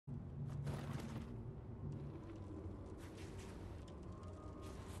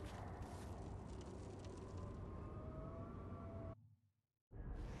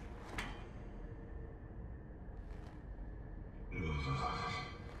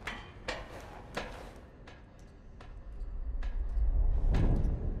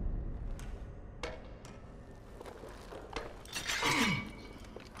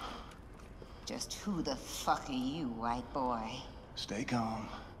Just who the fuck are you, white boy? Stay calm.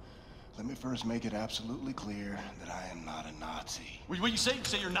 Let me first make it absolutely clear that I am not a Nazi. What you say? You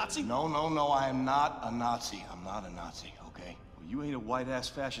say you're a Nazi? No, I am not a Nazi. I'm not a Nazi, okay? Well, you ain't a white-ass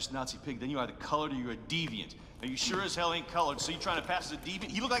fascist Nazi pig, then you're either colored or you're a deviant. Now, you sure as hell ain't colored, so you trying to pass as a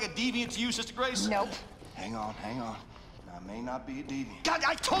deviant? You look like a deviant to you, Sister Grace? Nope. Hang on. I may not be a deviant. God,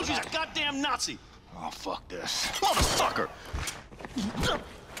 I told you he's a goddamn Nazi! Oh, fuck this. Motherfucker!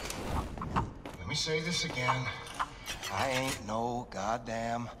 Let me say this again. I ain't no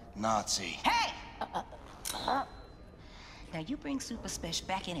goddamn Nazi. Hey! Now you bring Super Special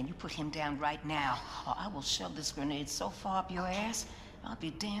back in and you put him down right now, or I will shove this grenade so far up your ass, I'll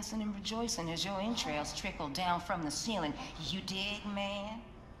be dancing and rejoicing as your entrails trickle down from the ceiling. You dig, man?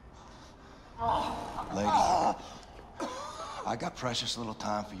 Lady, I got precious little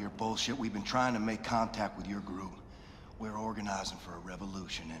time for your bullshit. We've been trying to make contact with your group. We're organizing for a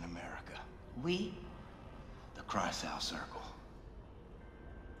revolution in America. We? The Kreisau Circle.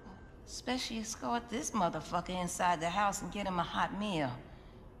 Especially escort this motherfucker inside the house and get him a hot meal.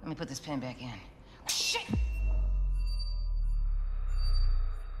 Let me put this pen back in. Shit!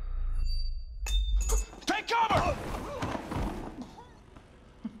 Take cover!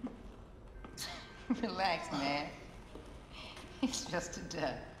 Relax, man. It's just a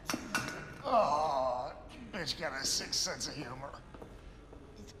duck. Oh, you bitch got a sick sense of humor.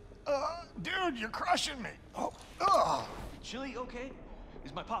 Dude, you're crushing me. Oh. Chili, okay?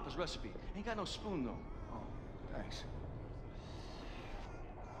 It's my papa's recipe. Ain't got no spoon, though. Oh, thanks.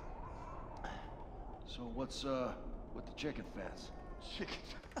 So what's with the chicken fence? Chicken?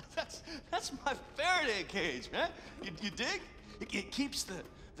 That's my Faraday cage, man. You dig? It keeps the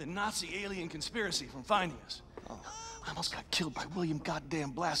Nazi alien conspiracy from finding us. Oh. I almost got killed by William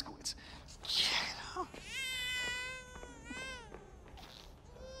goddamn Blazkowicz. Yeah.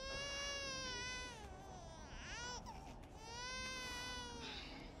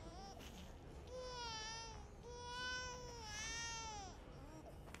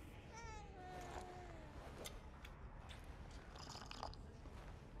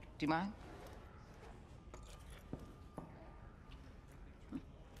 Do you mind?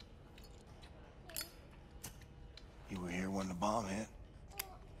 You were here when the bomb hit?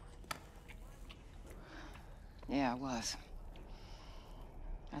 Yeah, I was.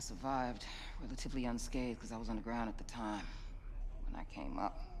 I survived relatively unscathed because I was on the ground at the time. When I came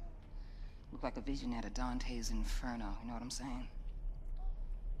up, looked like a vision out of Dante's Inferno, you know what I'm saying?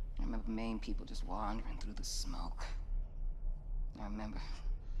 I remember Maine people just wandering through the smoke. I remember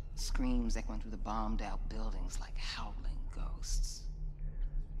screams echoing through the bombed-out buildings like howling ghosts.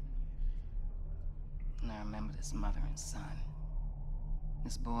 And I remember this mother and son.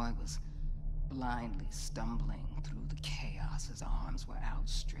 This boy was blindly stumbling through the chaos. His arms were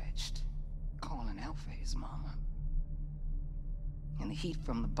outstretched, calling out for his mama. And the heat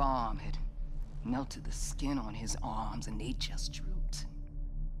from the bomb had melted the skin on his arms, and they just drooped.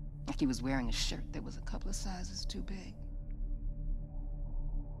 Like he was wearing a shirt that was a couple of sizes too big.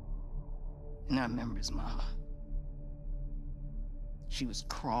 And I remember his mama. She was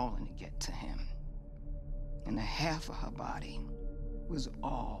crawling to get to him. And the half of her body was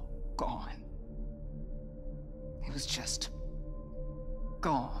all gone. It was just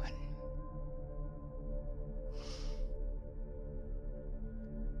gone.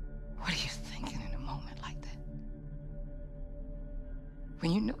 What are you thinking in a moment like that?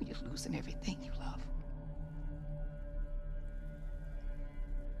 When you know you're losing everything you love.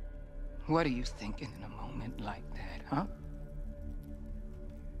 What are you thinking in a moment like that, huh?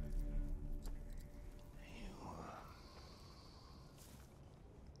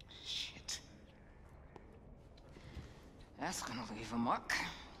 Shit. That's gonna leave a mark.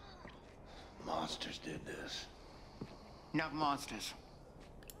 Monsters did this. Not monsters.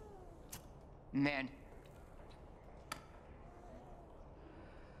 Men.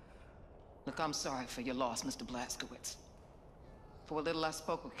 Look, I'm sorry for your loss, Mr. Blazkowicz. For a little I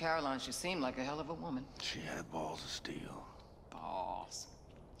spoke with Caroline, she seemed like a hell of a woman. She had balls of steel. Balls.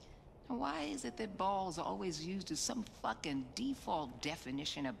 Now, why is it that balls are always used as some fucking default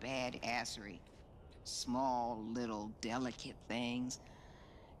definition of badassery? Small, little, delicate things.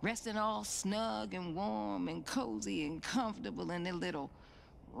 Resting all snug and warm and cozy and comfortable in their little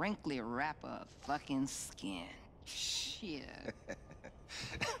wrinkly wrapper of fucking skin. Shit.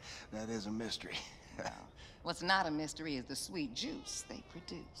 That is a mystery. Well, what's not a mystery is the sweet juice they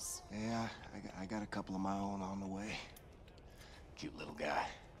produce. Yeah, I got a couple of my own on the way. Cute little guy.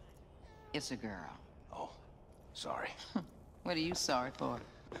 It's a girl. Oh, sorry. What are you sorry for?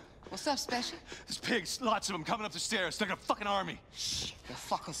 What's up, Special? There's pigs, lots of them coming up the stairs. They're like a fucking army. Shit, the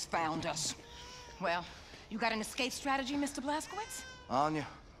fuckers found us. Well, you got an escape strategy, Mr. Blazkowicz? Anya,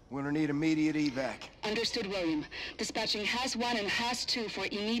 we're gonna need immediate evac. Understood, William. Dispatching Has 1 and Has 2 for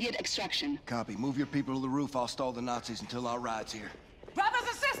immediate extraction. Copy. Move your people to the roof. I'll stall the Nazis until our ride's here. Brothers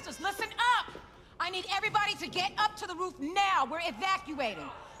and sisters, listen up! I need everybody to get up to the roof now. We're evacuating.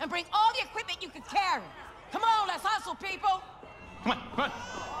 And bring all the equipment you can carry. Come on, let's hustle, people! Come on.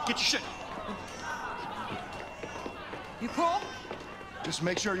 Get your shit. You cool? Just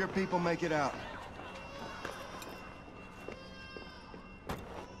make sure your people make it out.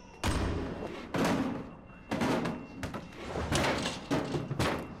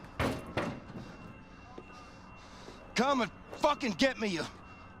 Come and fucking get me, you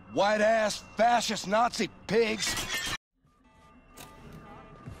white-ass fascist Nazi pigs!